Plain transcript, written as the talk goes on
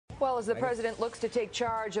Well, as the president looks to take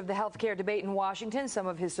charge of the health care debate in Washington, some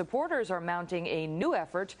of his supporters are mounting a new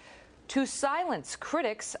effort to silence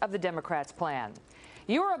critics of the Democrats' plan.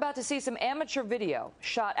 You are about to see some amateur video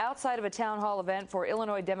shot outside of a town hall event for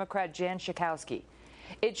Illinois Democrat Jan Schakowsky.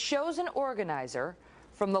 It shows an organizer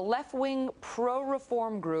from the left-wing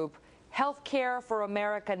pro-reform group Healthcare for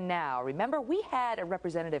America Now. Remember, we had a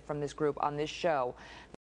representative from this group on this show,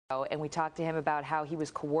 and we talked to him about how he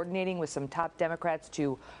was coordinating with some top Democrats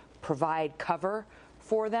to provide cover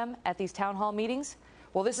for them at these town hall meetings.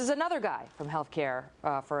 Well, this is another guy from Healthcare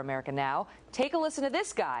for America Now. Take a listen to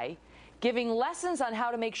this guy giving lessons on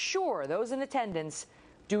how to make sure those in attendance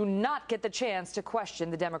do not get the chance to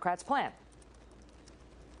question the Democrats' plan.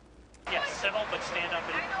 Yes, civil, but stand up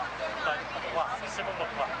and apply. Civil, but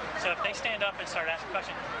apply. So if they stand up and start asking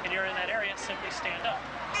questions, and you're in that area, simply stand up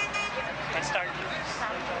and start.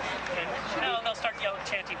 And they'll start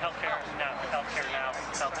chanting "Healthcare now, healthcare now,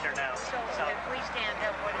 healthcare now." So if we stand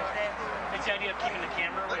up, what is that? It's the idea of keeping the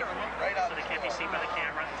camera away from them, so they can't be seen by the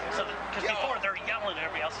camera. So because before they're yelling, and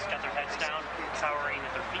everybody else has got their heads down, cowering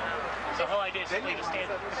at their feet. So the whole idea is simply to stand.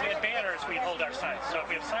 If we had banners, we'd hold our signs. So if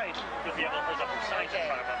we have signs, you'll be able to hold up your signs in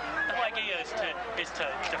front of them. The whole idea is to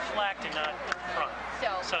deflect and not front.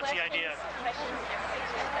 So it's the idea.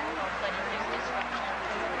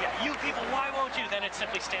 Yeah, you people, why won't you? Then it's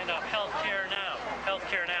simply stand up. Healthcare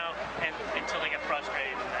now, and until they get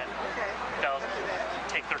frustrated, and then they'll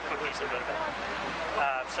take their cookies and go to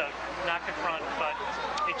bed. So not confront, but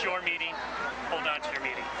it's your meeting. Hold on to your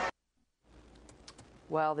meeting.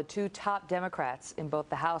 Well, the two top Democrats in both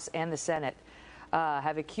the House and the Senate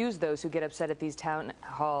have accused those who get upset at these town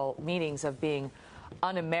hall meetings of being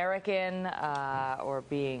un-American or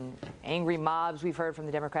being angry mobs. We've heard from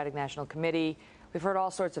the Democratic National Committee. We've heard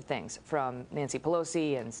all sorts of things from Nancy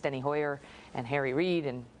Pelosi and Steny Hoyer and Harry Reid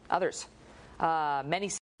and others.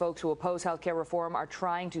 Many folks who oppose health care reform are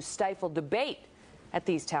trying to stifle debate at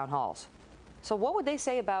these town halls. So what would they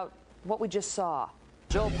say about what we just saw?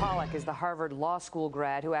 Joel Pollack is the Harvard Law School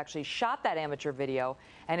grad who actually shot that amateur video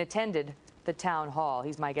and attended the town hall.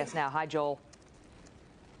 He's my guest now. Hi, Joel.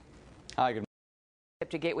 Hi, good morning.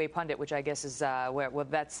 To Gateway Pundit, which I guess is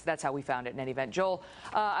that's how we found it in any event. Joel,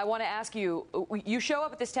 I want to ask you, you show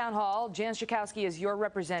up at this town hall. Jan Schakowsky is your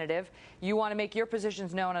representative. You want to make your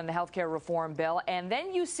positions known on the health care reform bill, and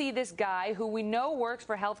then you see this guy who we know works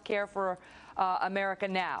for Healthcare for America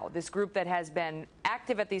Now, this group that has been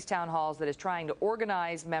active at these town halls, that is trying to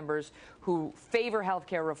organize members who favor health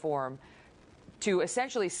care reform to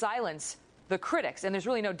essentially silence the critics. And there's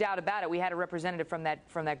really no doubt about it. We had a representative from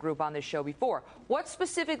that group on this show before. What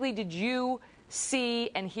specifically did you see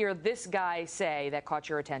and hear this guy say that caught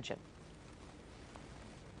your attention?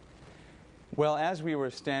 Well, as we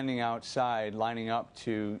were standing outside lining up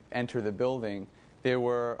to enter the building, there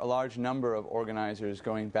were a large number of organizers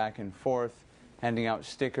going back and forth, handing out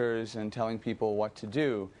stickers and telling people what to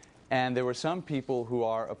do. And there were some people who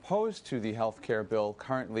are opposed to the health care bill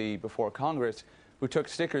currently before Congress who took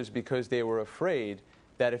stickers because they were afraid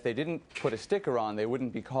that if they didn't put a sticker on, they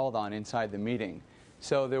wouldn't be called on inside the meeting.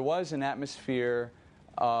 So there was an atmosphere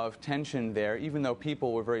of tension there. Even though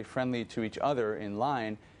people were very friendly to each other in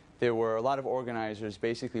line, there were a lot of organizers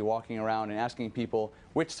basically walking around and asking people,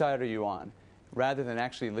 which side are you on, rather than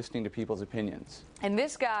actually listening to people's opinions. And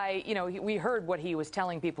this guy, you know, we heard what he was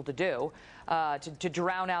telling people to do, to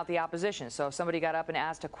drown out the opposition. So if somebody got up and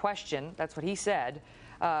asked a question, that's what he said,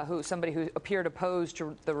 somebody who appeared opposed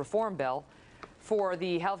to the reform bill, for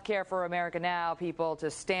the Healthcare for America Now people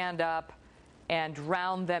to stand up and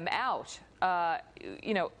drown them out.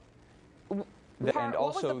 You know, and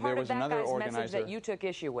also there was another organizer message that you took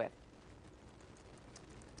issue with?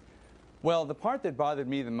 Well, the part that bothered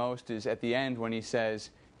me the most is at the end when he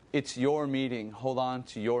says, "It's your meeting, hold on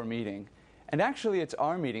to your meeting." And actually, it's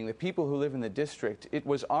our meeting, the people who live in the district. It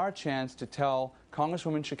was our chance to tell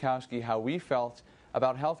Congresswoman Schakowsky how we felt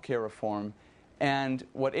about health care reform. And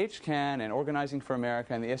what HCAN and Organizing for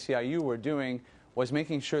America and the SEIU were doing was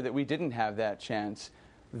making sure that we didn't have that chance,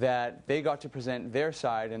 that they got to present their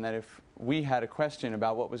side, and that if we had a question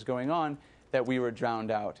about what was going on, that we were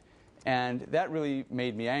drowned out. And that really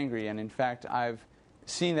made me angry. And in fact, I've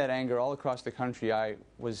seen that anger all across the country. I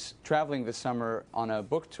was traveling this summer on a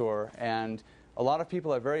book tour, and a lot of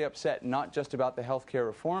people are very upset, not just about the health care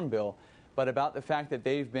reform bill, but about the fact that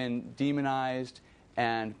they've been demonized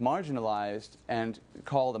and marginalized and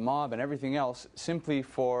called a mob and everything else simply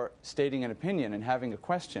for stating an opinion and having a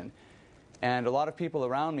question. And a lot of people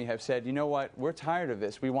around me have said, you know what, we're tired of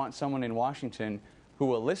this. We want someone in Washington who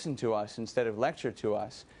will listen to us instead of lecture to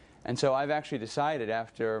us. And so I've actually decided,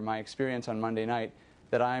 after my experience on Monday night,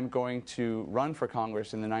 that I'm going to run for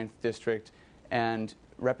Congress in the 9th District and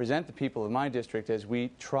represent the people of my district as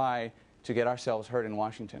we try to get ourselves heard in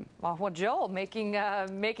Washington. Well, Joel, making a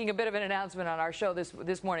bit of an announcement on our show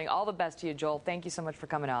this morning. All the best to you, Joel. Thank you so much for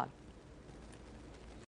coming on.